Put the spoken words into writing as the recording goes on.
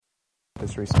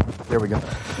this recently. There we go.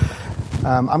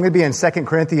 I'm going to be in 2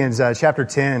 Corinthians chapter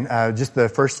 10, just the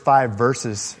first 5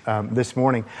 verses this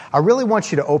morning. I really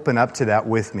want you to open up to that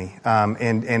with me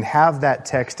and have that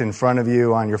text in front of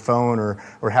you on your phone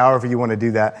or however you want to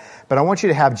do that. But I want you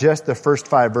to have just the first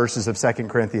 5 verses of 2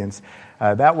 Corinthians.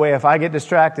 That way, if I get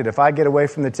distracted, if I get away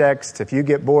from the text, if you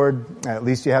get bored, at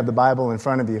least you have the Bible in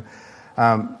front of you.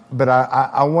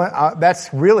 But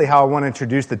that's really how I want to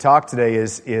introduce the talk today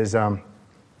is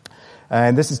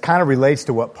and this is kind of relates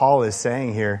to what Paul is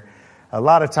saying here. A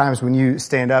lot of times when you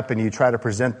stand up and you try to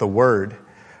present the word,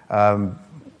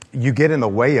 you get in the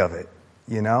way of it,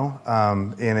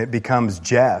 and it becomes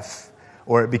Jeff,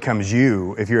 or it becomes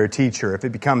you if you're a teacher, if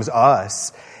it becomes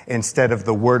us instead of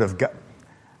the word of God.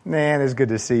 Man, it's good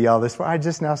to see y'all this far. I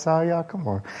just now saw y'all. Come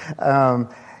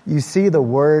on. You see the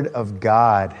word of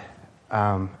God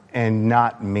and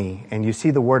not me. And you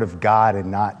see the word of God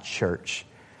and not church.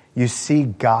 You see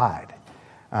God.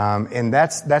 And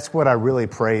that's what I really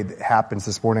pray that happens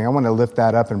this morning. I want to lift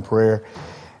that up in prayer.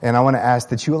 And I want to ask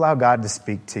that you allow God to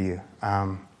speak to you.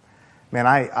 Man,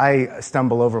 I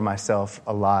stumble over myself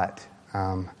a lot.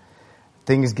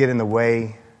 Things get in the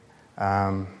way.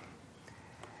 And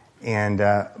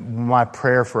my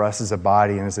prayer for us as a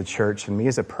body and as a church and me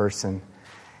as a person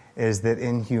is that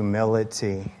in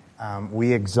humility,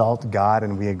 we exalt God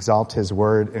and we exalt His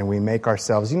Word and we make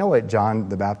ourselves. You know what John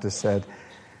the Baptist said?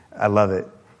 I love it.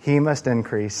 He must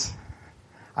increase,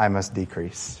 I must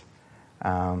decrease.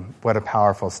 What a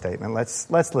powerful statement. Let's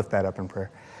lift that up in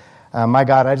prayer. My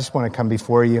God, I just want to come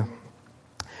before you.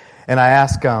 And I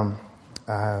ask,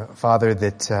 Father,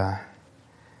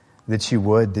 that you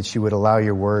would allow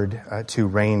your word to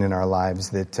reign in our lives,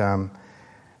 that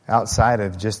outside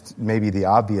of just maybe the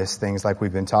obvious things like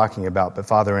we've been talking about, but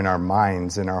Father, in our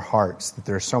minds, in our hearts, that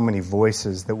there are so many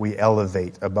voices that we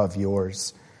elevate above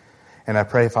yours. And I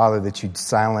pray, Father, that you'd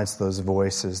silence those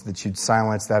voices, that you'd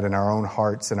silence that in our own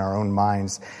hearts and our own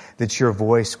minds, that your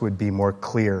voice would be more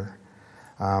clear,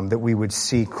 that we would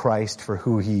see Christ for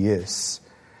who He is.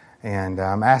 And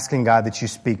I'm asking, God, that you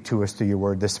speak to us through your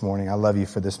word this morning. I love you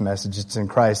for this message. It's in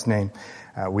Christ's name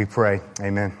we pray.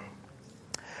 Amen.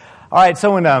 All right,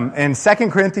 so in 2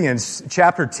 Corinthians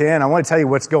chapter 10, I want to tell you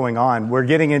what's going on. We're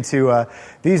getting into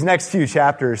these next few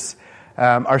chapters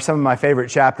are some of my favorite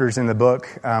chapters in the book,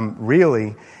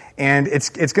 really. And it's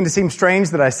going to seem strange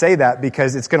that I say that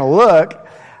because it's going to look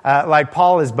like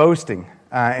Paul is boasting.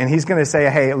 And he's going to say,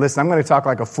 hey, listen, I'm going to talk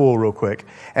like a fool real quick.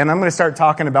 And I'm going to start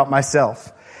talking about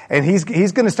myself. And he's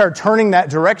going to start turning that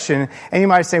direction. And you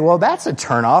might say, well, that's a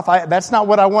turnoff. That's not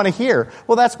what I want to hear.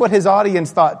 Well, that's what his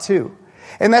audience thought too.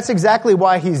 And that's exactly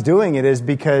why he's doing it, is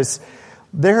because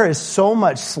there is so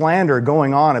much slander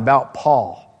going on about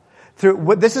Paul.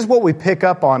 This is what we pick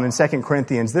up on in 2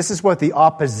 Corinthians. This is what the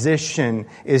opposition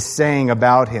is saying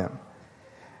about him.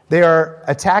 They are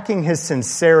attacking his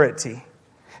sincerity.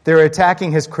 They're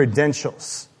attacking his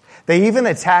credentials. They even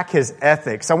attack his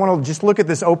ethics. I want to just look at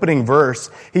this opening verse.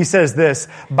 He says this,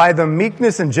 "By the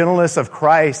meekness and gentleness of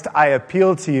Christ, I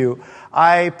appeal to you,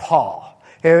 I, Paul."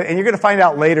 And you're going to find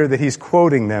out later that he's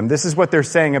quoting them. This is what they're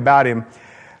saying about him.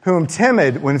 "Whom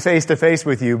timid when face to face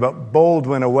with you, but bold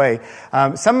when away."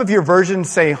 Some of your versions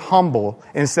say humble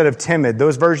instead of timid.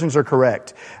 Those versions are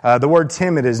correct. The word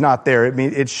timid is not there.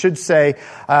 It should say,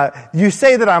 you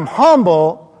say that I'm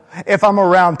humble if I'm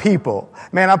around people.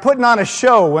 Man, I'm putting on a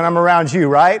show when I'm around you,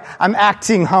 right? I'm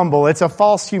acting humble. It's a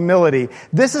false humility.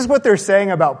 This is what they're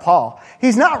saying about Paul.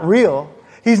 He's not real.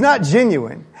 He's not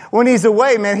genuine. When he's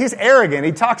away, man, he's arrogant.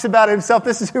 He talks about himself.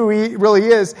 This is who he really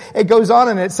is. It goes on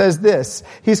and it says this.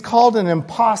 He's called an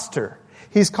imposter.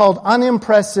 He's called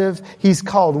unimpressive. He's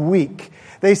called weak.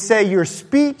 They say your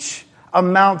speech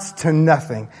amounts to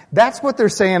nothing. That's what they're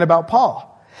saying about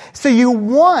Paul. So you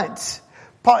want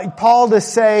Paul to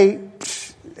say,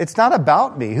 it's not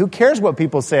about me. Who cares what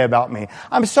people say about me?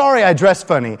 I'm sorry I dress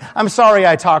funny. I'm sorry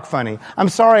I talk funny. I'm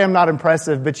sorry I'm not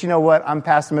impressive, but you know what? I'm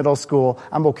past middle school.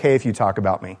 I'm okay if you talk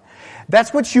about me.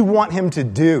 That's what you want him to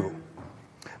do.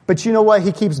 But you know what?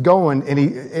 He keeps going and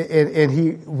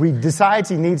he decides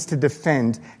he needs to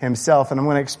defend himself, and I'm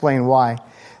going to explain why.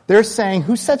 They're saying,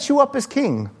 who sets you up as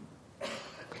king?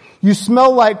 You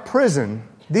smell like prison.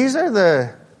 These are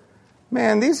the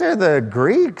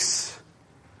Greeks.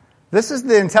 This is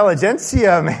the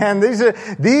intelligentsia, man.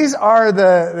 These are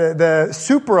the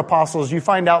super apostles you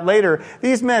find out later.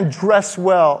 These men dress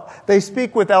well. They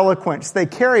speak with eloquence. They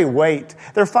carry weight.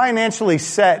 They're financially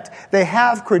set. They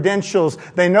have credentials.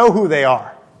 They know who they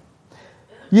are.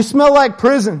 You smell like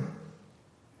prison.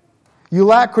 You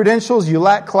lack credentials. You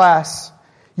lack class.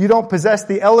 You don't possess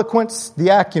the eloquence, the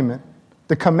acumen,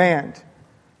 the command,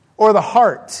 or the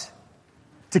heart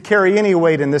to carry any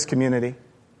weight in this community.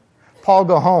 Paul,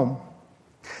 go home.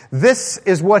 This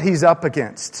is what he's up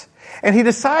against. And he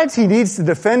decides he needs to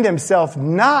defend himself,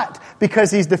 not because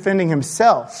he's defending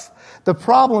himself. The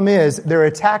problem is they're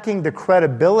attacking the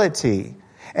credibility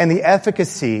and the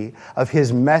efficacy of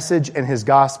his message and his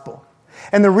gospel.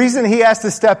 And the reason he has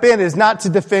to step in is not to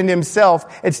defend himself.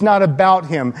 It's not about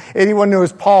him. Anyone who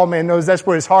knows Paul, man, knows that's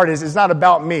where his heart is. It's not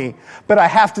about me. But I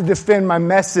have to defend my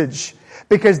message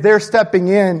because they're stepping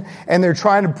in and they're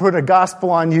trying to put a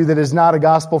gospel on you that is not a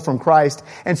gospel from Christ.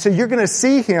 And so you're going to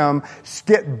see him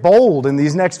get bold in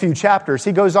these next few chapters.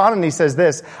 He goes on and he says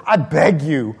this, I beg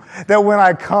you that when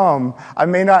I come, I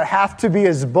may not have to be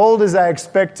as bold as I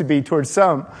expect to be towards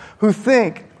some who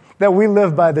think that we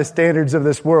live by the standards of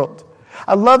this world.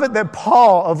 I love it that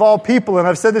Paul, of all people, and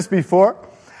I've said this before,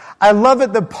 I love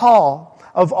it that Paul,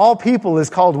 of all people, is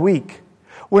called weak.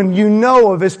 When you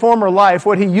know of his former life,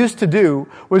 what he used to do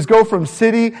was go from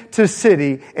city to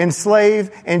city, enslave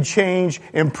and change,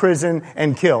 imprison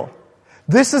and kill.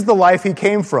 This is the life he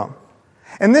came from.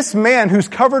 And this man who's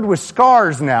covered with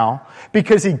scars now,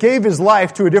 because he gave his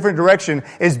life to a different direction,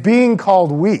 is being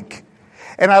called weak.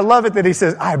 And I love it that he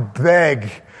says, I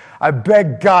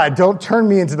beg God, don't turn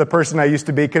me into the person I used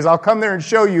to be, because I'll come there and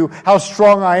show you how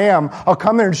strong I am. I'll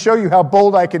come there and show you how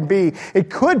bold I can be.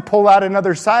 It could pull out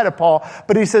another side of Paul,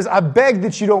 but he says, I beg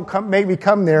that you don't make me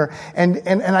come there, and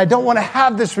I don't want to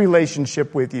have this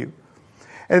relationship with you.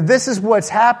 And this is what's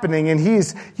happening, and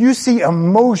you see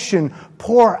emotion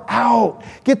pour out.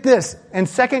 Get this, in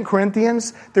 2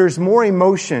 Corinthians, there's more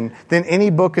emotion than any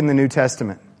book in the New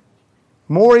Testament.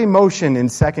 More emotion in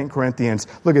 2 Corinthians.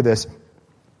 Look at this.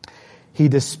 He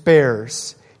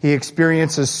despairs. He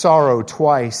experiences sorrow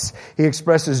twice. He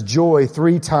expresses joy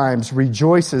 3 times,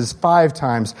 rejoices 5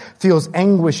 times, feels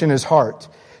anguish in his heart,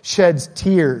 sheds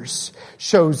tears,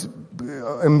 shows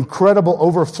incredible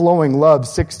overflowing love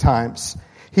 6 times.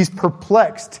 He's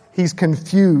perplexed. He's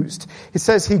confused. It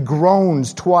says he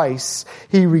groans twice.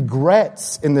 He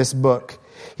regrets in this book.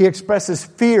 He expresses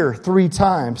fear 3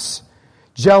 times,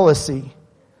 jealousy,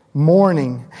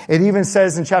 mourning. It even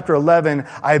says in chapter 11,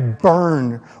 I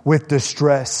burn with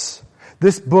distress.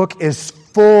 This book is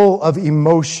full of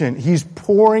emotion. He's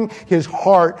pouring his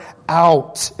heart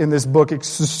out in this book.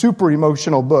 It's a super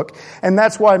emotional book. And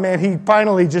that's why, man, he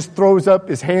finally just throws up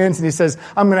his hands and he says,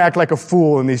 I'm going to act like a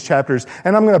fool in these chapters.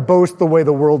 And I'm going to boast the way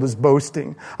the world is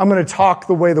boasting. I'm going to talk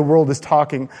the way the world is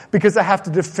talking, because I have to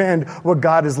defend what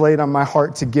God has laid on my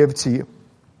heart to give to you.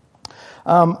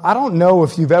 I don't know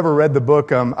if you've ever read the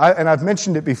book, and I've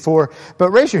mentioned it before, but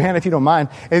raise your hand if you don't mind.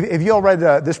 If you all read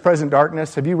This Present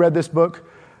Darkness, have you read this book?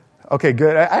 Okay,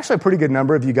 good. Actually, a pretty good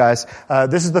number of you guys.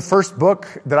 This is the first book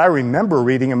that I remember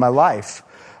reading in my life.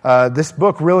 This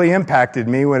book really impacted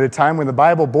me. At a time when the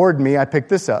Bible bored me, I picked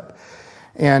this up.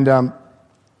 And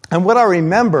what I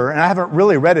remember, and I haven't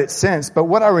really read it since, but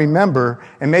what I remember,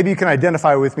 and maybe you can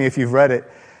identify with me if you've read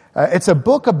it, it's a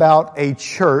book about a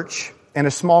church in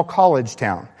a small college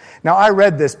town. Now, I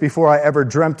read this before I ever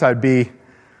dreamt I'd be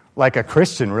like a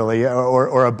Christian, really,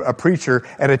 or a preacher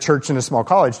at a church in a small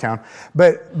college town.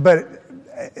 But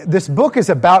this book is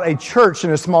about a church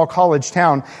in a small college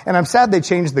town, and I'm sad they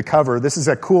changed the cover. This is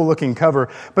a cool-looking cover,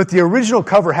 but the original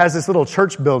cover has this little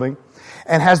church building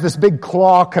and has this big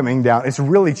claw coming down. It's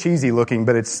really cheesy looking,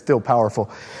 but it's still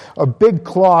powerful. A big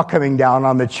claw coming down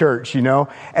on the church, you know?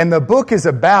 And the book is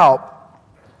about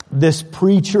this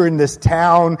preacher in this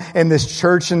town and this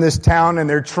church in this town, and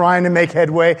they're trying to make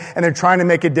headway and they're trying to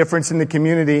make a difference in the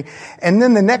community. And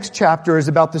then the next chapter is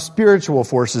about the spiritual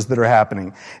forces that are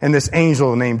happening, and this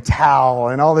angel named Tal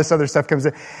and all this other stuff comes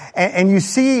in. And you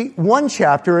see one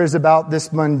chapter is about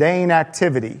this mundane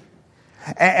activity.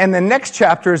 And the next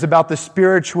chapter is about the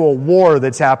spiritual war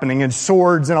that's happening and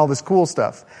swords and all this cool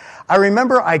stuff. I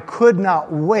remember I could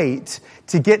not wait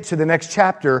to get to the next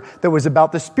chapter that was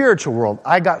about the spiritual world.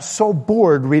 I got so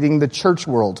bored reading the church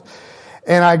world.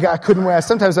 And I couldn't wait.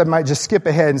 Sometimes I might just skip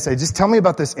ahead and say, just tell me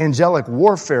about this angelic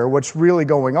warfare, what's really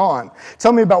going on.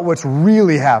 Tell me about what's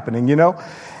really happening, you know?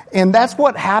 And that's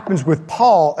what happens with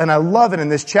Paul, and I love it in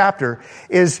this chapter,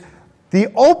 is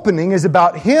the opening is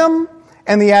about him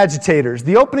and the agitators.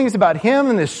 The opening is about him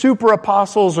and the super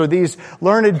apostles or these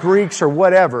learned Greeks or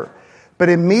whatever. But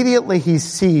immediately he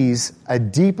sees a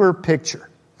deeper picture.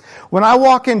 When I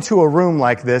walk into a room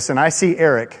like this and I see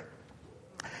Eric,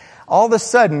 all of a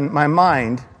sudden my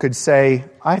mind could say,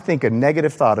 I think a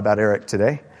negative thought about Eric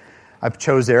today. I've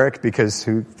chose Eric because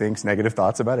who thinks negative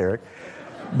thoughts about Eric?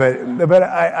 But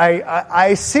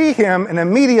I see him and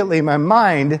immediately my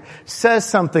mind says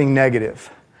something negative.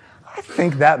 I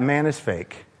think that man is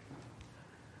fake.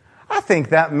 I think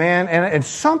that man, and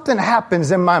something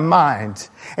happens in my mind.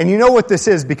 And you know what this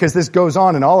is, because this goes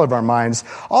on in all of our minds.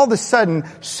 All of a sudden,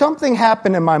 something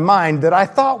happened in my mind that I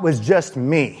thought was just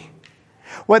me.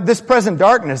 What this present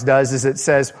darkness does is it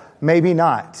says, maybe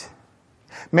not.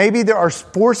 Maybe there are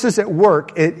forces at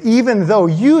work, even though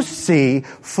you see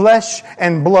flesh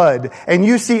and blood, and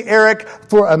you see Eric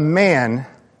for a man,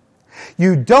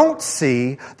 you don't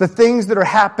see the things that are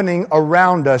happening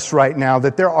around us right now,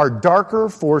 that there are darker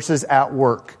forces at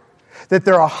work, that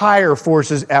there are higher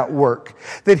forces at work,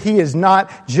 that he is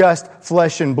not just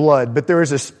flesh and blood, but there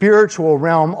is a spiritual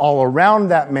realm all around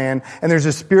that man, and there's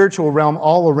a spiritual realm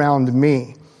all around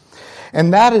me.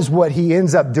 And that is what he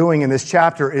ends up doing in this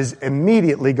chapter, is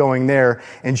immediately going there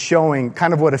and showing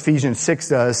kind of what Ephesians 6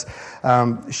 does,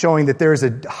 showing that there is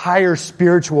a higher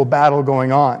spiritual battle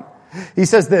going on. He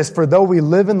says this, for though we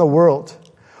live in the world,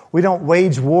 we don't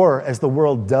wage war as the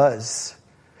world does.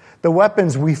 The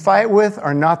weapons we fight with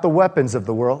are not the weapons of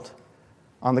the world.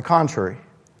 On the contrary,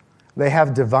 they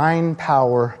have divine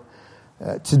power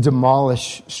to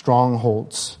demolish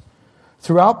strongholds.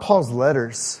 Throughout Paul's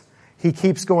letters, he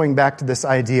keeps going back to this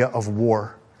idea of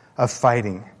war, of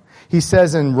fighting. He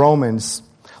says in Romans,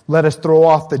 let us throw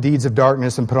off the deeds of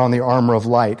darkness and put on the armor of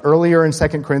light. Earlier in 2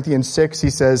 Corinthians 6,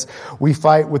 he says, we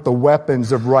fight with the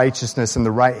weapons of righteousness in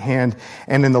the right hand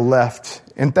and in the left.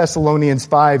 In Thessalonians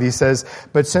 5, he says,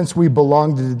 but since we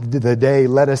belong to the day,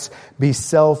 let us be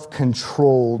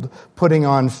self-controlled, putting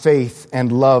on faith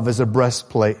and love as a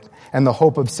breastplate and the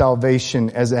hope of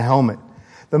salvation as a helmet.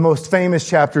 The most famous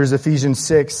chapter is Ephesians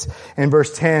 6 and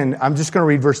verse 10. I'm just going to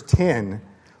read verse 10.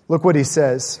 Look what he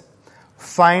says.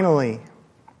 Finally,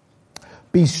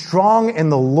 be strong in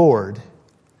the Lord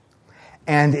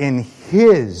and in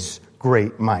His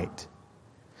great might.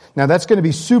 Now that's going to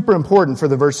be super important for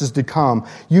the verses to come.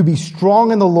 You be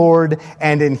strong in the Lord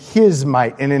and in His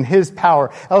might and in His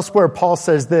power. Elsewhere, Paul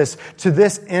says this, to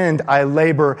this end I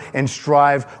labor and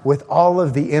strive with all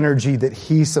of the energy that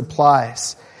He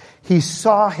supplies. He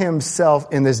saw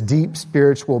himself in this deep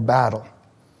spiritual battle.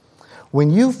 When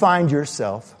you find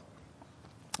yourself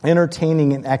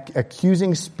entertaining an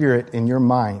accusing spirit in your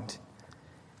mind,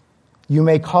 you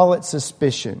may call it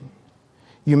suspicion,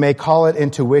 you may call it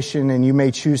intuition, and you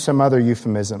may choose some other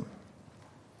euphemism.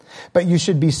 But you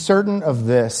should be certain of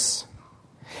this.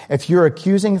 If your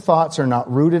accusing thoughts are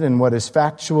not rooted in what is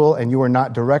factual and you are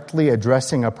not directly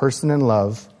addressing a person in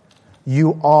love,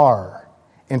 you are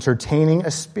entertaining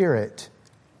a spirit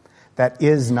that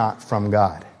is not from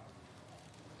God.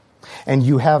 And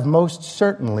you have most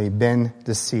certainly been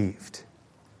deceived.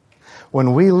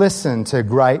 When we listen to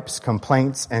gripes,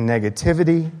 complaints, and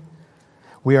negativity,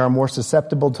 we are more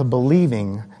susceptible to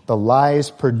believing the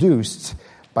lies produced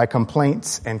by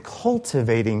complaints and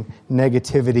cultivating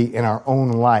negativity in our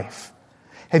own life.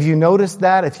 Have you noticed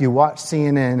that? If you watch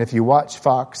CNN, if you watch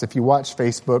Fox, if you watch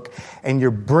Facebook, and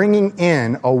you're bringing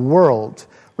in a world,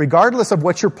 regardless of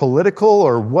what your political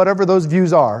or whatever those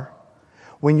views are,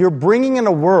 when you're bringing in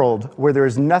a world where there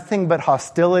is nothing but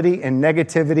hostility and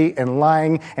negativity and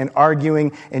lying and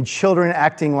arguing and children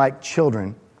acting like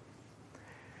children,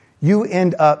 you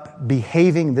end up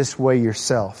behaving this way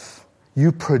yourself.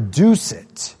 You produce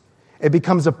it. It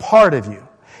becomes a part of you.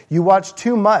 You watch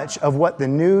too much of what the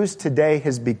news today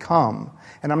has become.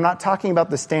 And I'm not talking about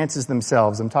the stances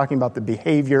themselves. I'm talking about the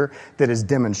behavior that is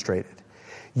demonstrated.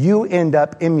 You end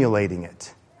up emulating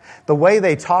it. The way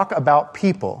they talk about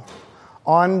people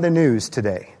on the news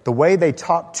today, the way they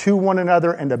talk to one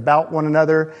another and about one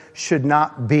another should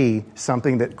not be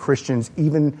something that Christians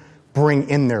even bring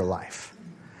in their life.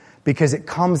 Because it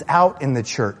comes out in the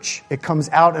church. It comes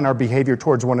out in our behavior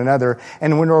towards one another.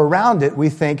 And when we're around it, we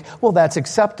think, well, that's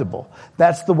acceptable.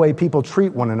 That's the way people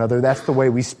treat one another. That's the way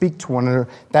we speak to one another.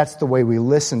 That's the way we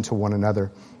listen to one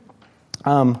another.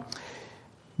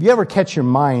 You ever catch your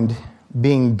mind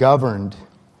being governed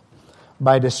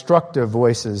by destructive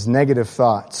voices, negative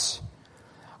thoughts?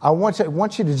 I want you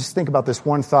to just think about this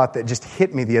one thought that just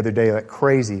hit me the other day like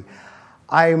crazy.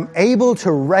 I'm able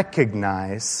to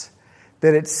recognize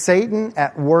that it's Satan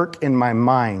at work in my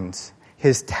mind.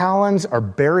 His talons are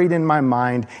buried in my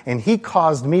mind, and he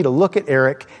caused me to look at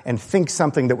Eric and think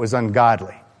something that was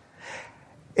ungodly.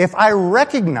 If I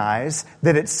recognize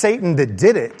that it's Satan that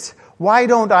did it, why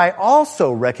don't I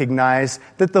also recognize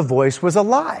that the voice was a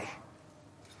lie?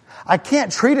 I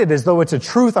can't treat it as though it's a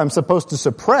truth I'm supposed to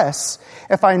suppress.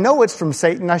 If I know it's from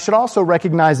Satan, I should also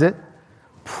recognize it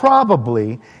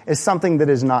probably as something that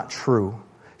is not true,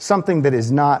 something that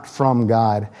is not from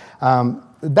God.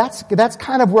 That's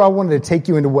kind of where I wanted to take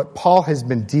you into what Paul has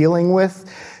been dealing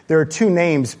with. There are two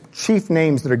names, chief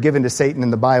names that are given to Satan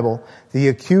in the Bible: the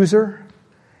accuser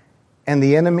and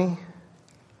the enemy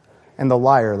and the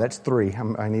liar. That's 3.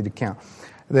 I need to count.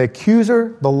 The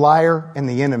accuser, the liar, and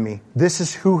the enemy. This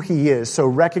is who he is. So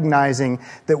recognizing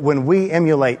that when we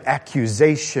emulate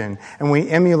accusation and we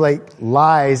emulate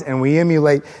lies and we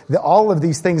emulate all of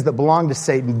these things that belong to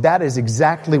Satan, that is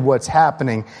exactly what's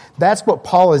happening. That's what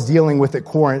Paul is dealing with at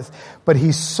Corinth. But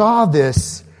he saw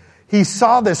this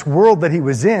world that he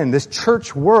was in, this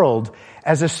church world,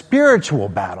 as a spiritual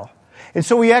battle. And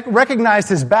so he recognized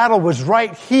his battle was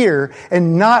right here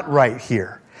and not right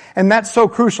here. And that's so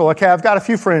crucial. Okay, I've got a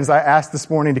few friends I asked this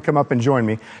morning to come up and join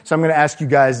me. So I'm going to ask you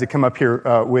guys to come up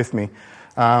here with me.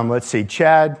 Let's see,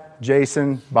 Chad,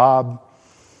 Jason, Bob,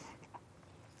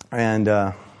 and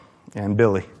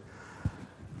Billy.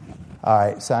 All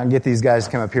right, so I can get these guys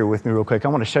to come up here with me real quick. I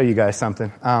want to show you guys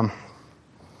something.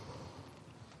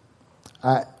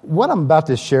 What I'm about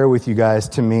to share with you guys,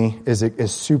 to me,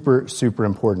 is super, super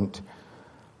important.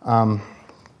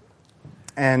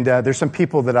 And there's some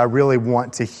people that I really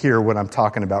want to hear what I'm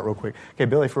talking about real quick. Okay,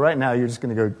 Billy, for right now, you're just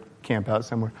going to go camp out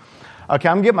somewhere. Okay,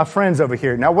 I'm going to get my friends over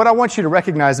here. Now, what I want you to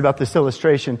recognize about this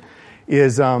illustration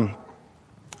is I'm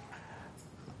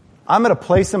at a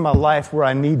place in my life where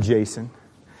I need Jason.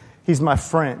 He's my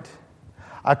friend.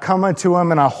 I come unto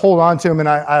him and I hold on to him, and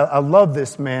I love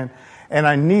this man, and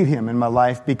I need him in my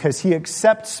life because he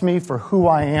accepts me for who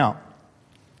I am.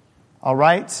 All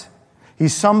right?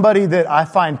 He's somebody that I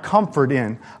find comfort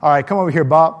in. All right, come over here,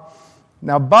 Bob.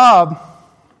 Now, Bob's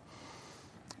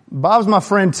my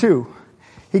friend too.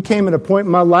 He came at a point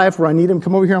in my life where I need him.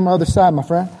 Come over here on my other side, my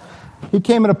friend. He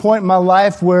came at a point in my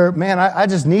life where, man, I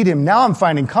just need him. Now I'm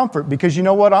finding comfort because you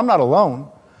know what? I'm not alone.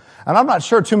 And I'm not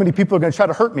sure too many people are going to try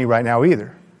to hurt me right now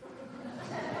either.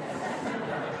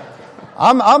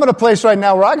 I'm at a place right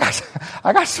now where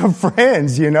I got some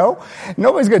friends, you know.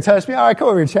 Nobody's going to touch me. All right, come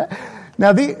over here, Chad.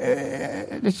 Now, Chad,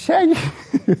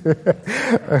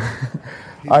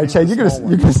 all right, Chad, you're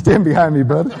gonna stand behind me,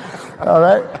 brother. All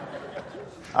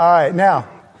right. Now,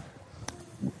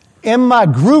 in my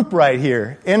group right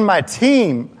here, in my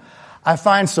team, I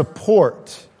find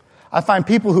support. I find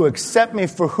people who accept me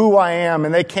for who I am,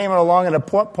 and they came along at a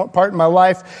part in my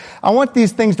life. I want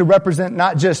these things to represent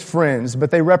not just friends,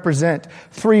 but they represent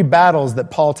 3 battles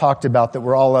that Paul talked about that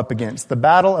we're all up against. The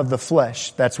battle of the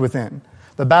flesh, that's within.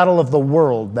 The battle of the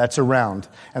world, that's around.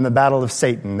 And the battle of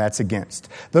Satan, that's against.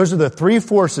 Those are the 3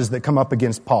 forces that come up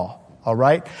against Paul. All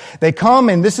right? They come,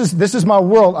 and this is my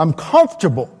world. I'm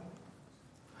comfortable.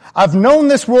 I've known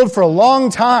this world for a long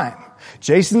time.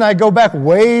 Jason and I go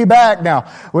way back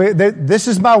now. This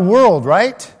is my world,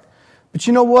 right? But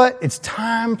you know what? It's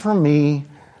time for me.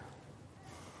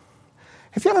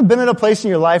 Have you ever been at a place in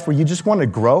your life where you just want to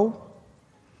grow?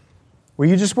 Where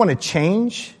you just want to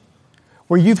change?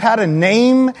 Where you've had a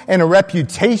name and a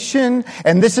reputation,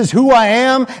 and this is who I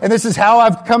am, and this is how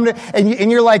I've come to,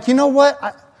 and you're like, you know what?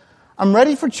 I'm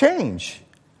ready for change.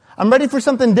 I'm ready for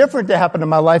something different to happen in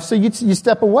my life, so you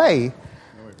step away. No,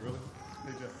 wait, really?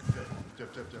 Hey, Jeff.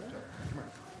 Come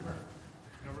here.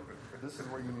 This is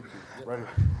where you need to be. Right.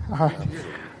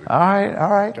 All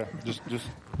right. Okay, just.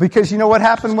 Because you know what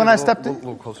happened when I stepped,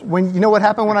 little closer. You know what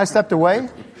happened when I stepped away?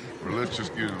 Well, let's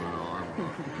just get it on.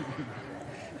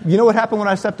 You know what happened when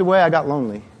I stepped away? I got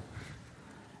lonely.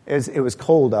 It was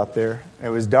cold out there. It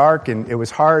was dark and it was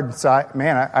hard. So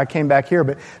I came back here,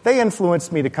 but they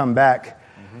influenced me to come back.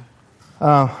 Mm-hmm.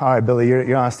 All right, Billy,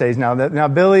 you're on stage now. Now,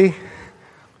 Billy,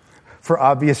 for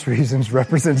obvious reasons,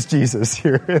 represents Jesus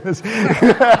here. He's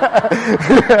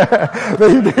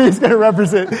going to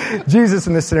represent Jesus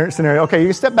in this scenario. Okay,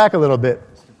 you step back a little bit.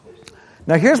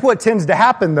 Now, here's what tends to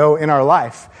happen, though, in our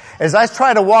life. As I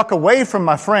try to walk away from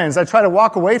my friends, I try to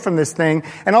walk away from this thing,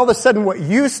 and all of a sudden what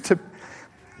used to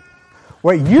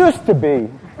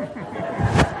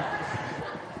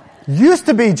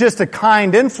be just a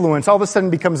kind influence, all of a sudden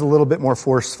becomes a little bit more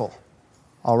forceful.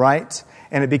 All right?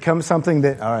 And it becomes something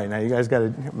that, all right, now you guys got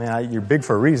to, man, you're big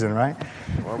for a reason, right?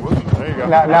 Well, there you go.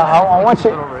 Now I want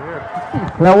you,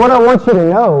 now what I want you to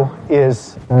know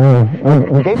is,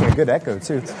 you gave me a good echo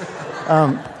too.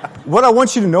 What I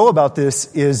want you to know about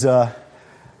this is the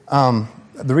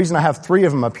reason I have 3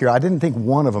 of them up here, I didn't think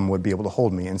one of them would be able to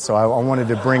hold me, and so I wanted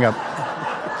to bring up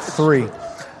 3.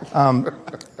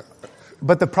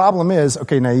 But the problem is,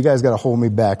 okay, now you guys got to hold me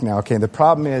back now, okay? The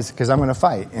problem is, because I'm going to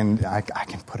fight, and I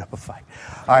can put up a fight.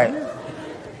 All right.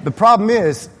 The problem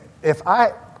is, if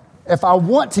I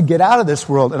want to get out of this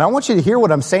world, and I want you to hear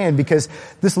what I'm saying, because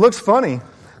this looks funny,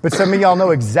 but some of y'all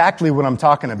know exactly what I'm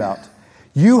talking about.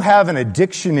 You have an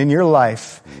addiction in your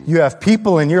life. You have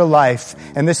people in your life,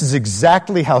 and this is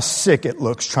exactly how sick it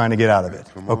looks trying to get out of it.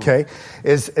 Okay?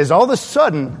 Is all of a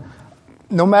sudden,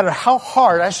 no matter how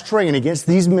hard I strain against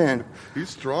these men. He's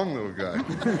strong, little guy.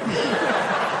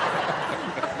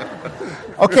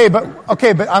 Okay,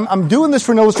 but I'm doing this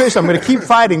for an illustration. I'm going to keep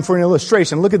fighting for an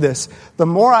illustration. Look at this. The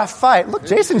more I fight, look,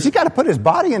 Jason's got to put his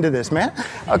body into this, man.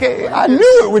 Okay, I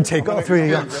knew it would take all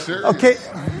three of you. Okay,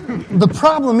 the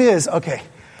problem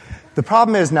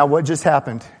is now what just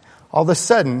happened. All of a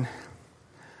sudden,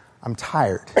 I'm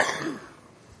tired.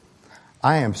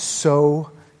 I am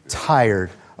so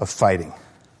tired of fighting.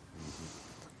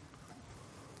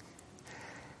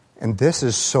 And this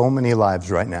is so many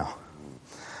lives right now.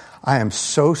 I am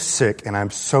so sick and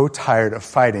I'm so tired of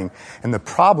fighting. And the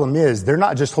problem is, they're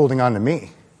not just holding on to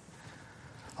me.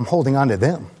 I'm holding on to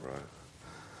them. Right.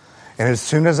 And as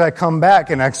soon as I come back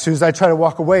and as soon as I try to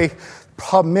walk away, the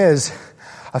problem is,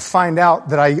 I find out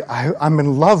that I'm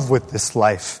in love with this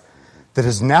life that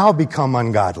has now become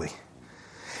ungodly.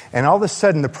 And all of a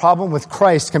sudden, the problem with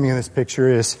Christ coming in this picture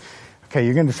is, okay,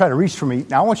 you're going to try to reach for me.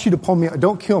 Now I want you to pull me,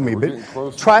 don't kill me,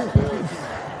 but try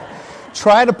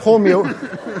to pull me.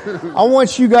 I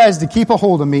want you guys to keep a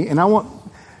hold of me, and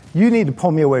you need to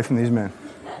pull me away from these men.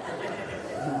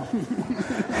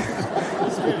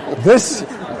 This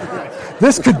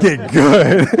could get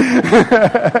good.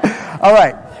 All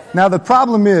right. Now the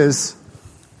problem is,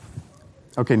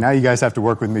 okay, now you guys have to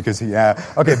work with me because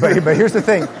okay, but here's the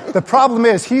thing. The problem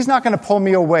is he's not going to pull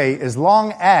me away as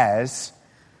long as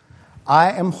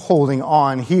I am holding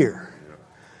on here.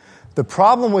 The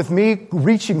problem with me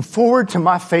reaching forward to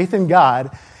my faith in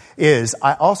God is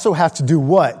I also have to do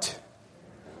what?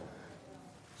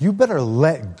 You better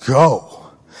let go.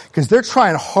 Because they're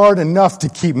trying hard enough to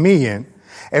keep me in.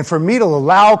 And for me to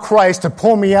allow Christ to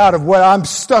pull me out of what I'm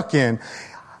stuck in,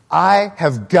 I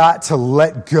have got to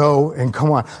let go and come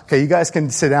on. Okay, you guys can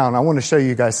sit down. I want to show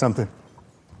you guys something.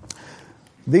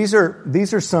 These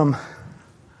are some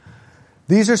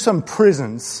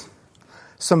prisons,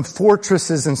 some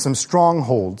fortresses and some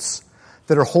strongholds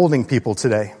that are holding people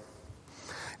today.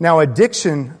 Now,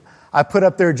 addiction, I put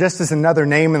up there just as another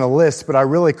name in the list, but I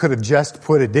really could have just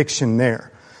put addiction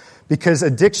there. Because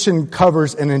addiction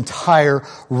covers an entire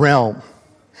realm.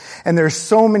 And there's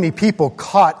so many people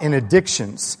caught in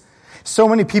addictions. So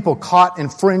many people caught in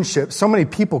friendships. So many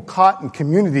people caught in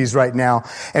communities right now.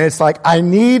 And it's like, I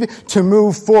need to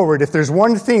move forward. If there's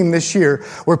one theme this year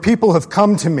where people have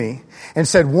come to me and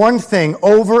said one thing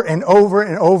over and over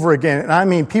and over again, and I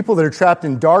mean people that are trapped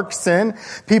in dark sin,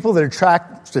 people that are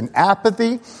trapped in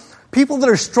apathy, people that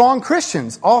are strong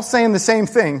Christians, all saying the same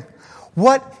thing.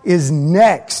 What is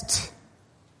next?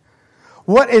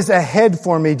 What is ahead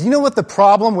for me? Do you know what the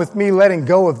problem with me letting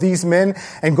go of these men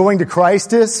and going to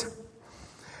Christ is?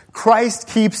 Christ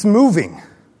keeps moving.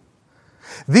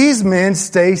 These men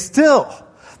stay still.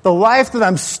 The life that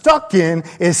I'm stuck in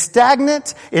is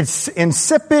stagnant, it's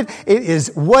insipid, it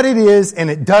is what it is, and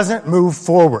it doesn't move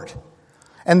forward.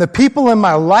 And the people in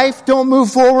my life don't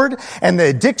move forward, and the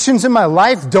addictions in my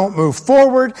life don't move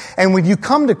forward. And when you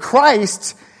come to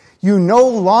Christ, you no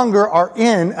longer are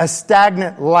in a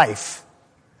stagnant life.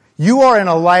 You are in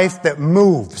a life that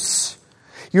moves.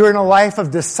 You're in a life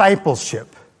of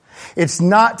discipleship. It's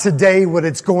not today what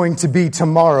it's going to be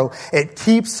tomorrow. It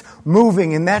keeps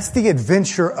moving, and that's the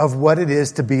adventure of what it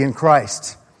is to be in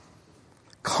Christ.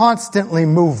 Constantly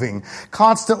moving,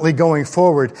 constantly going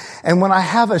forward. And when I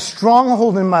have a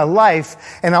stronghold in my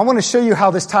life, and I want to show you how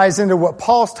this ties into what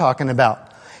Paul's talking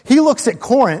about. He looks at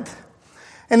Corinth,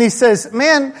 and he says,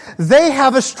 man, they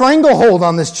have a stranglehold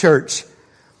on this church.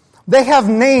 They have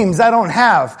names I don't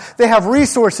have. They have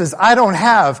resources I don't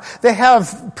have. They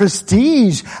have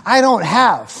prestige I don't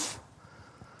have.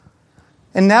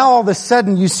 And now all of a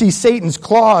sudden you see Satan's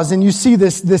claws and you see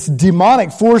this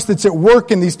demonic force that's at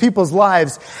work in these people's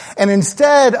lives. And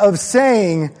instead of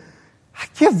saying, I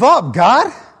give up,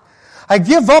 God. I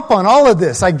give up on all of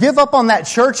this. I give up on that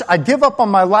church. I give up on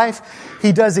my life.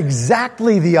 He does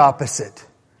exactly the opposite.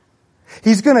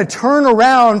 He's going to turn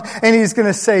around and he's going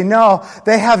to say, no,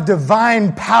 they have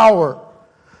divine power.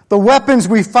 The weapons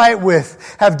we fight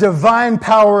with have divine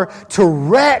power to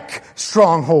wreck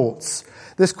strongholds.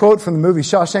 This quote from the movie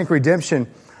Shawshank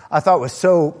Redemption I thought was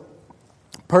so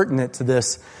pertinent to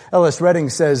this. Ellis Redding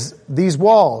says, these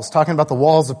walls, talking about the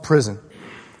walls of prison,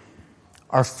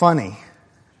 are funny.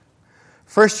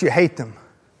 First you hate them.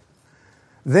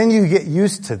 Then you get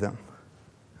used to them.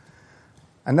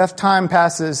 Enough time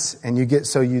passes and you get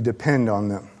so you depend on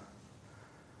them.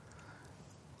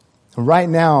 Right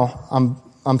now,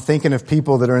 I'm thinking of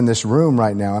people that are in this room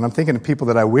right now, and I'm thinking of people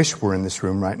that I wish were in this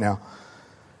room right now.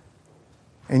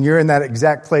 And you're in that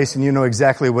exact place and you know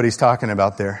exactly what he's talking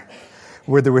about there.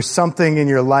 Where there was something in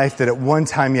your life that at one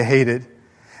time you hated,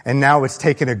 And now it's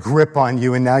taken a grip on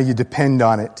you, and now you depend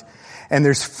on it. And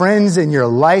there's friends in your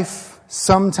life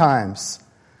sometimes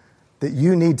that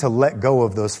you need to let go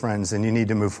of those friends and you need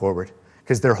to move forward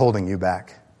because they're holding you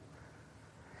back.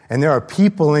 And there are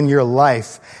people in your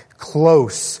life,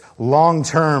 close,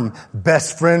 long-term,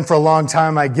 best friend for a long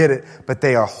time, I get it, but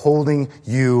they are holding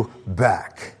you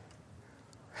back.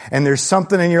 And there's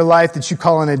something in your life that you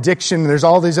call an addiction, and there's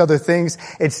all these other things.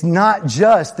 It's not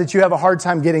just that you have a hard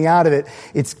time getting out of it.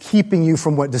 It's keeping you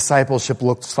from what discipleship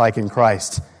looks like in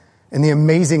Christ and the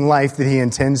amazing life that He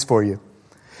intends for you.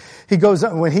 He goes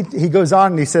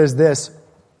on and he says this,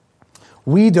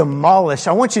 we demolish.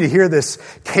 I want you to hear this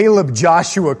Caleb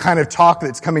Joshua kind of talk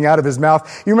that's coming out of his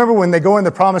mouth. You remember when they go in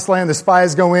the promised land, the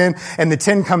spies go in and the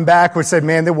 10 come back which said,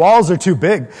 man, the walls are too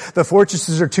big. The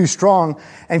fortresses are too strong.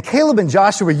 And Caleb and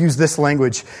Joshua use this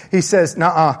language. He says,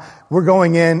 we're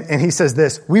going in. And he says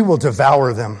this, we will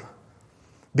devour them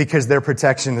because their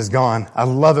protection is gone. I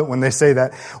love it when they say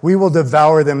that. We will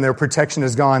devour them. Their protection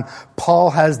is gone.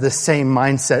 Paul has the same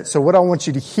mindset. So what I want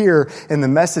you to hear in the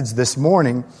message this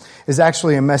morning is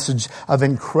actually a message of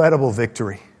incredible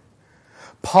victory.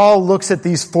 Paul looks at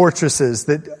these fortresses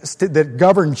that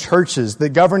govern churches, that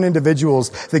govern individuals,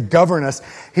 that govern us.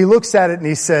 He looks at it and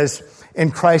he says,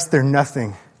 in Christ they're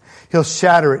nothing. He'll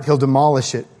shatter it. He'll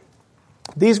demolish it.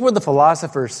 These were the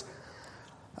philosophers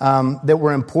that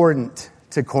were important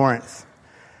to Corinth.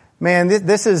 Man,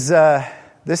 this is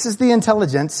the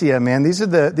intelligentsia, man. These are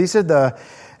the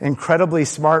incredibly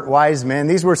smart, wise men.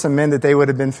 These were some men that they would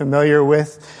have been familiar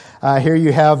with. Here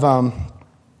you have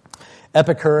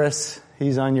Epicurus.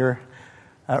 He's on your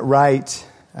right.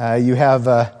 You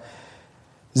have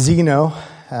Zeno.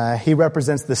 He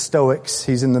represents the Stoics.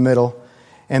 He's in the middle.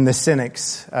 And the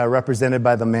Cynics, represented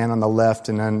by the man on the left,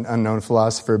 an unknown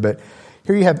philosopher. But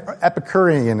here you have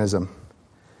Epicureanism,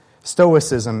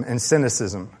 Stoicism, and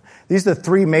Cynicism. These are the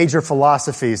three major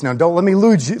philosophies. Now, don't let me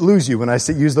lose you when I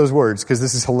use those words, because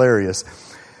this is hilarious.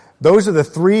 Those are the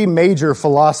three major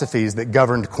philosophies that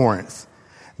governed Corinth.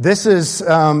 This is,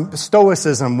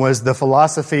 Stoicism was the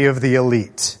philosophy of the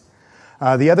elite.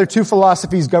 The other two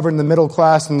philosophies governed the middle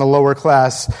class and the lower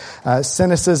class,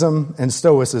 Cynicism and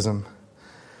Stoicism.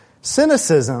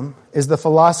 Cynicism is the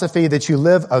philosophy that you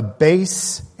live a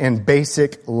base and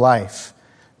basic life.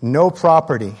 No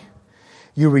property.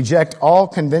 You reject all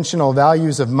conventional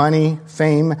values of money,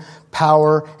 fame,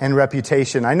 power, and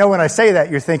reputation. I know when I say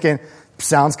that, you're thinking,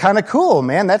 sounds kind of cool,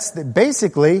 man. That's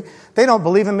basically, they don't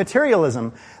believe in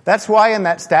materialism. That's why in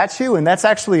that statue, and that's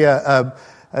actually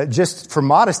just for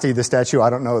modesty, the statue,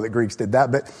 I don't know that Greeks did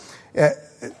that, but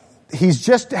he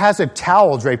just has a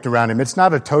towel draped around him. It's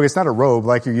not a toga, it's not a robe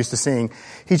like you're used to seeing.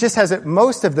 He just has it,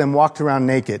 most of them walked around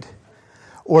naked,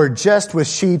 or just with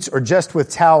sheets, or just with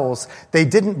towels. They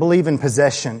didn't believe in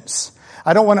possessions.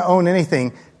 I don't want to own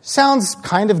anything. Sounds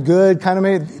kind of good, kind of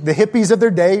maybe the hippies of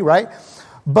their day, right?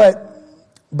 But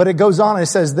it goes on and it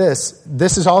says this.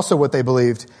 This is also what they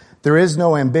believed. There is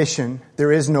no ambition.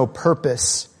 There is no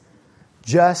purpose.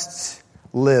 Just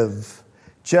live.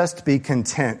 Just be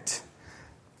content.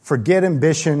 Forget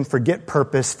ambition. Forget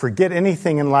purpose. Forget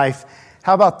anything in life.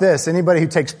 How about this? Anybody who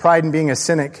takes pride in being a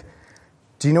cynic,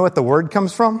 do you know what the word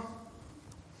comes from?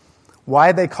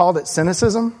 Why they called it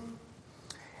cynicism?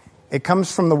 It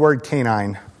comes from the word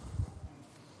canine.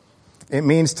 It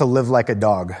means to live like a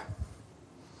dog.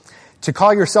 To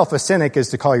call yourself a cynic is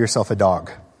to call yourself a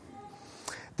dog.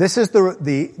 This is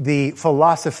the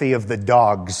philosophy of the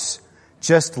dogs.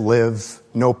 Just live,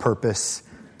 no purpose.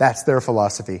 That's their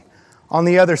philosophy. On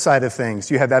the other side of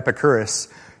things, you have Epicurus.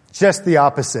 Just the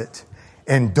opposite.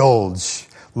 Indulge.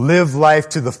 Live life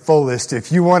to the fullest.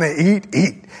 If you want to eat,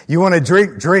 eat. You want to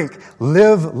drink, drink.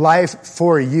 Live life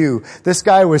for you. This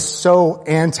guy was so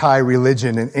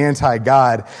anti-religion and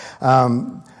anti-God.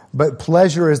 But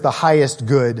pleasure is the highest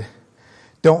good.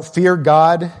 Don't fear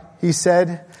God, he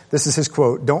said. This is his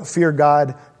quote. Don't fear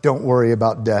God. Don't worry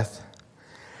about death.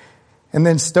 And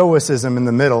then Stoicism in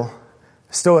the middle.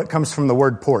 Stoic comes from the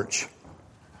word porch.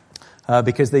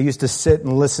 Because they used to sit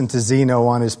and listen to Zeno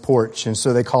on his porch. And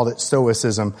so they called it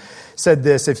Stoicism. Said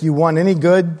this, if you want any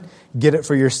good, get it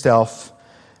for yourself.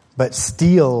 But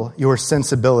steal your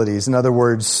sensibilities. In other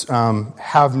words,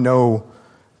 have no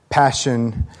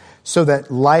passion so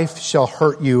that life shall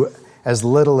hurt you as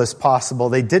little as possible.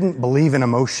 They didn't believe in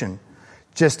emotion.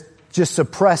 Just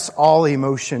suppress all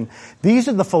emotion. These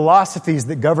are the philosophies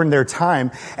that governed their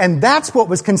time. And that's what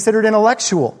was considered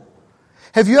intellectual.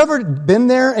 Have you ever been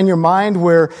there in your mind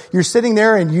where you're sitting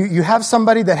there and you have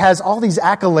somebody that has all these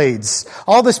accolades,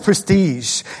 all this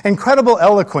prestige, incredible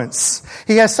eloquence.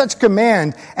 He has such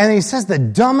command and he says the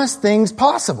dumbest things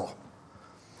possible.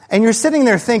 And you're sitting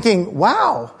there thinking,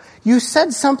 wow, you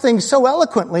said something so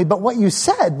eloquently, but what you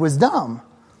said was dumb.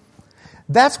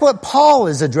 That's what Paul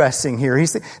is addressing here.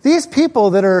 These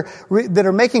people that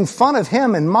are making fun of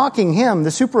him and mocking him,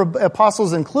 the super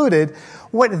apostles included,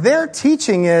 what they're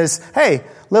teaching is, hey,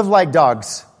 live like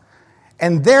dogs.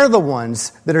 And they're the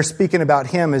ones that are speaking about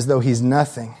him as though he's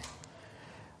nothing.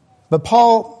 But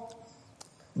Paul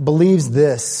believes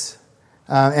this,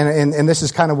 and this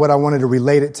is kind of what I wanted to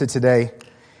relate it to today.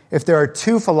 If there are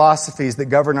two philosophies that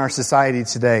govern our society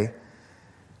today,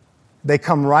 they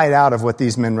come right out of what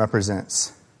these men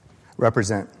represent.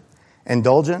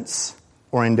 Indulgence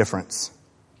or indifference.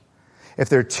 If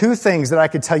there are two things that I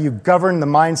could tell you govern the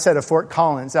mindset of Fort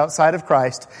Collins outside of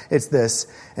Christ, it's this: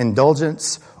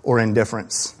 indulgence or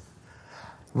indifference.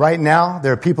 Right now,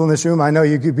 there are people in this room, I know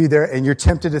you could be there, and you're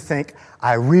tempted to think,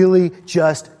 I really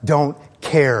just don't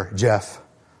care, Jeff.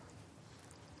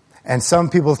 And some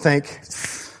people think,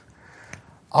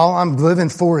 all I'm living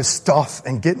for is stuff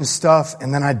and getting stuff,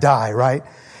 and then I die, right?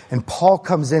 And Paul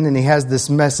comes in and he has this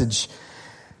message.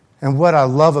 And what I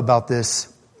love about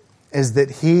this is that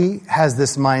he has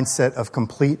this mindset of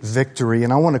complete victory.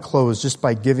 And I want to close just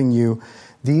by giving you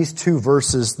these two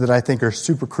verses that I think are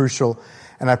super crucial,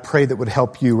 and I pray that would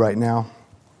help you right now.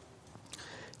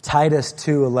 Titus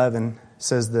 2:11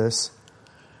 says this: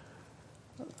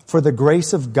 "For the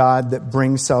grace of God that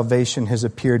brings salvation has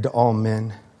appeared to all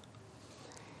men.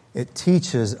 It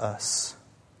teaches us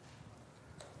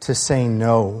to say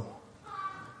no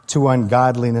to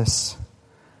ungodliness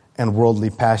and worldly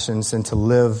passions, and to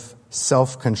live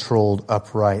self-controlled,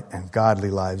 upright, and godly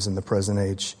lives in the present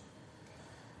age."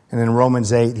 And in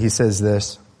Romans 8, he says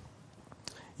this: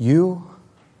 "You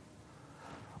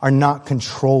are not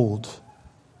controlled,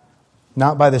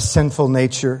 not by the sinful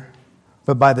nature,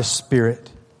 but by the Spirit.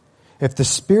 If the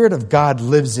Spirit of God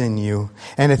lives in you,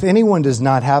 and if anyone does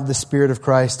not have the Spirit of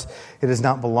Christ, it does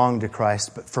not belong to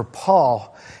Christ." But for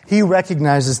Paul, he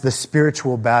recognizes the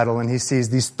spiritual battle, and he sees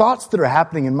these thoughts that are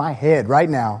happening in my head right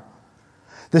now.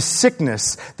 The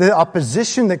sickness, the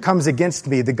opposition that comes against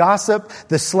me, the gossip,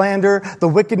 the slander, the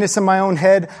wickedness in my own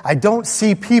head. I don't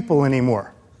see people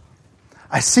anymore.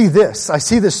 I see this. I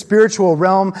see the spiritual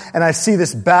realm, and I see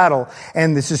this battle.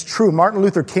 And this is true. Martin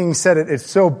Luther King said it.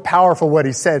 It's so powerful what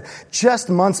he said. Just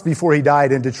months before he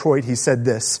died in Detroit, he said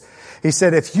this. He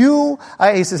said,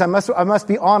 he says, I must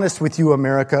be honest with you,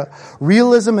 America.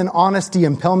 Realism and honesty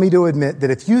impel me to admit that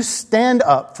if you stand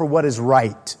up for what is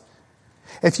right,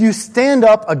 if you stand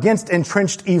up against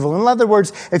entrenched evil, in other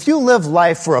words, if you live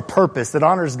life for a purpose that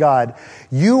honors God,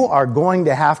 you are going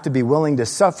to have to be willing to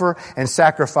suffer and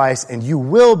sacrifice, and you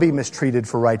will be mistreated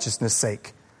for righteousness'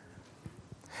 sake.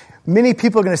 Many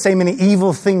people are going to say many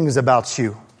evil things about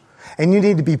you, and you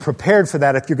need to be prepared for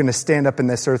that if you're going to stand up in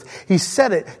this earth. He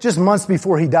said it just months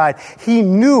before he died. He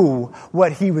knew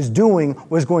what he was doing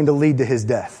was going to lead to his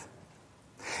death.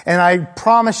 And I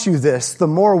promise you this, the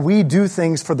more we do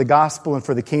things for the gospel and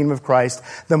for the kingdom of Christ,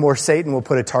 the more Satan will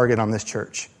put a target on this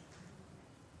church.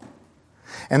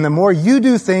 And the more you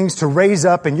do things to raise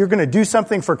up and you're going to do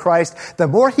something for Christ, the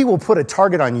more he will put a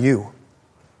target on you.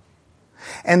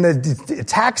 And the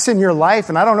attacks in your life,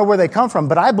 and I don't know where they come from,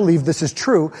 but I believe this is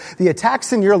true. The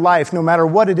attacks in your life, no matter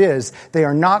what it is, they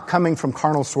are not coming from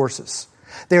carnal sources.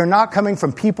 They are not coming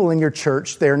from people in your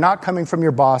church. They are not coming from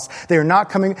your boss. They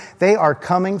are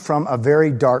coming from a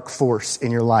very dark force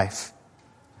in your life.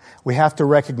 We have to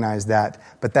recognize that,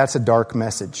 but that's a dark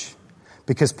message,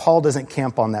 because Paul doesn't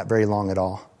camp on that very long at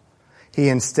all. He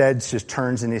instead just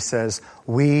turns and he says,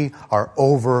 we are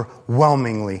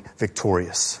overwhelmingly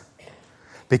victorious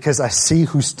because I see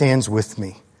who stands with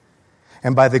me.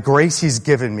 And by the grace he's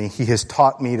given me, he has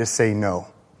taught me to say no.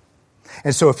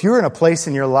 And so if you're in a place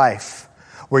in your life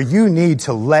where you need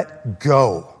to let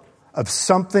go of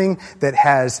something that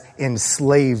has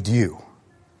enslaved you,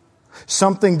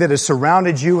 something that has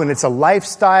surrounded you, and it's a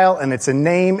lifestyle, and it's a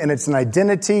name, and it's an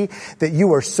identity that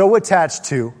you are so attached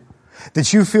to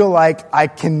that you feel like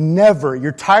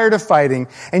you're tired of fighting,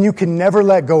 and you can never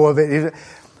let go of it.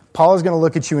 Paul is going to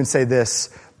look at you and say this: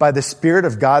 by the Spirit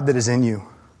of God that is in you,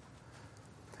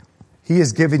 he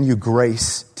has given you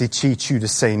grace to teach you to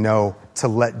say no, to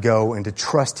let go, and to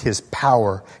trust his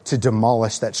power to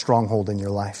demolish that stronghold in your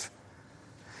life.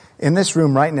 In this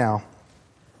room right now,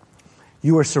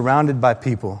 you are surrounded by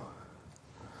people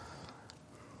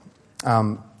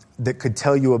that could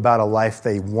tell you about a life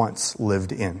they once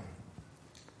lived in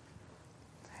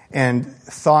and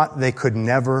thought they could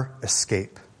never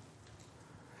escape.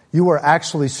 You are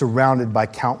actually surrounded by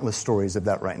countless stories of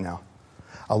that right now.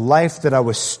 a life that I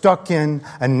was stuck in,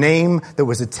 a name that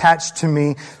was attached to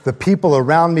me. The people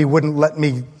around me wouldn't let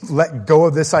me let go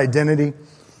of this identity.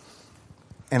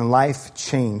 And life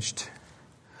changed.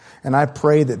 And I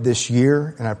pray that this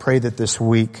year, and I pray that this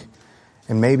week,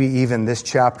 and maybe even this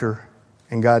chapter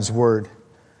in God's Word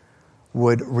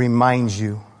would remind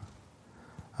you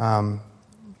that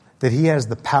He has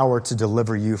the power to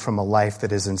deliver you from a life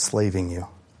that is enslaving you.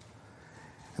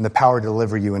 And the power to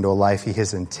deliver you into a life He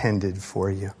has intended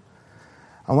for you.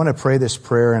 I want to pray this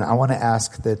prayer, and I want to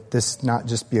ask that this not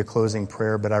just be a closing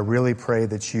prayer, but I really pray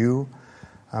that you,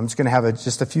 I'm just going to have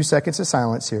just a few seconds of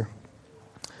silence here.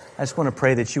 I just want to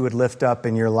pray that you would lift up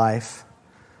in your life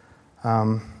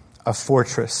a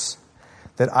fortress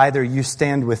that either you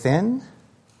stand within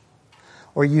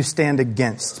or you stand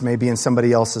against, maybe in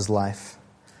somebody else's life.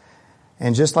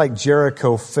 And just like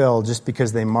Jericho fell just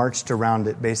because they marched around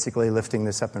it, basically lifting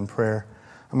this up in prayer,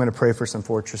 I'm going to pray for some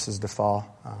fortresses to fall.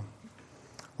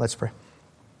 Let's pray.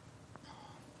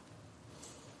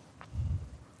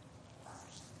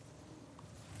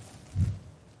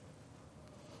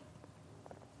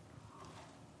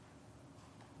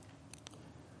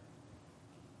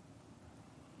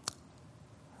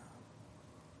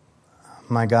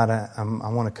 My God, I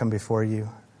want to come before you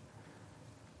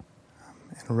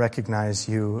and recognize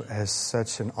you as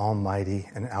such an almighty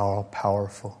and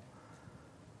all-powerful.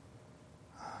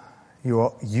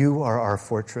 You are our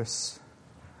fortress.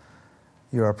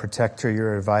 You're our protector.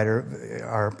 You're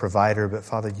our provider. But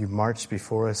Father, you march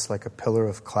before us like a pillar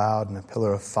of cloud and a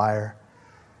pillar of fire.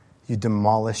 You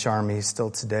demolish armies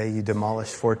still today. You demolish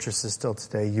fortresses still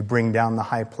today. You bring down the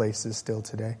high places still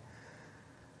today.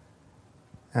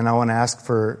 And I want to ask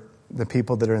for the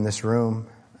people that are in this room,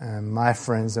 and my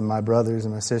friends and my brothers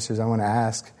and my sisters, I want to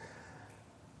ask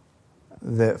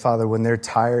that, Father, when they're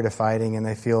tired of fighting and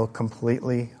they feel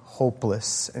completely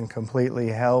hopeless and completely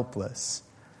helpless,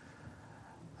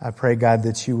 I pray, God,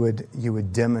 that you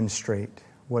would demonstrate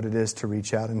what it is to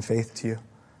reach out in faith to you.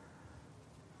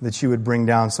 That you would bring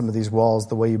down some of these walls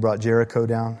the way you brought Jericho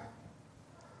down.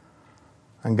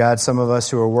 And God, some of us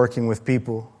who are working with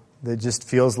people that just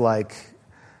feels like,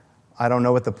 I don't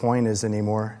know what the point is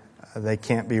anymore. They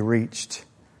can't be reached.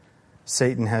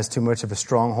 Satan has too much of a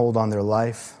stronghold on their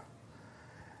life.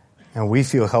 And we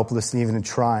feel helpless even in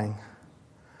trying.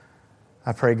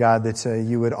 I pray, God, that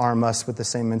you would arm us with the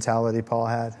same mentality Paul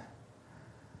had.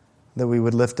 That we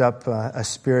would lift up a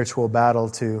spiritual battle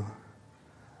to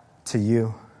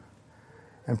you.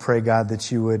 And pray, God,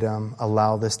 that you would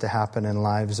allow this to happen in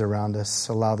lives around us.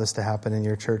 Allow this to happen in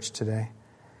your church today.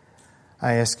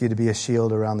 I ask you to be a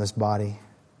shield around this body,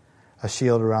 a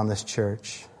shield around this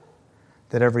church,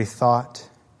 that every thought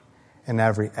and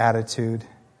every attitude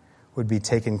would be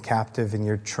taken captive in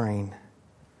your train,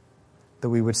 that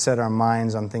we would set our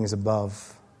minds on things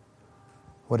above,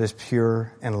 what is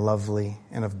pure and lovely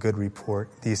and of good report,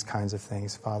 these kinds of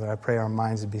things. Father, I pray our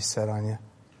minds would be set on you.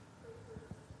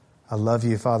 I love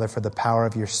you, Father, for the power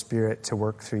of your Spirit to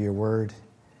work through your word,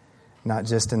 not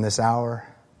just in this hour,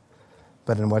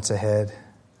 but in what's ahead.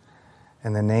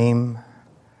 In the name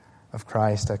of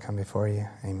Christ, I come before you.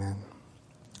 Amen.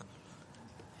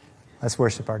 Let's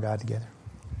worship our God together.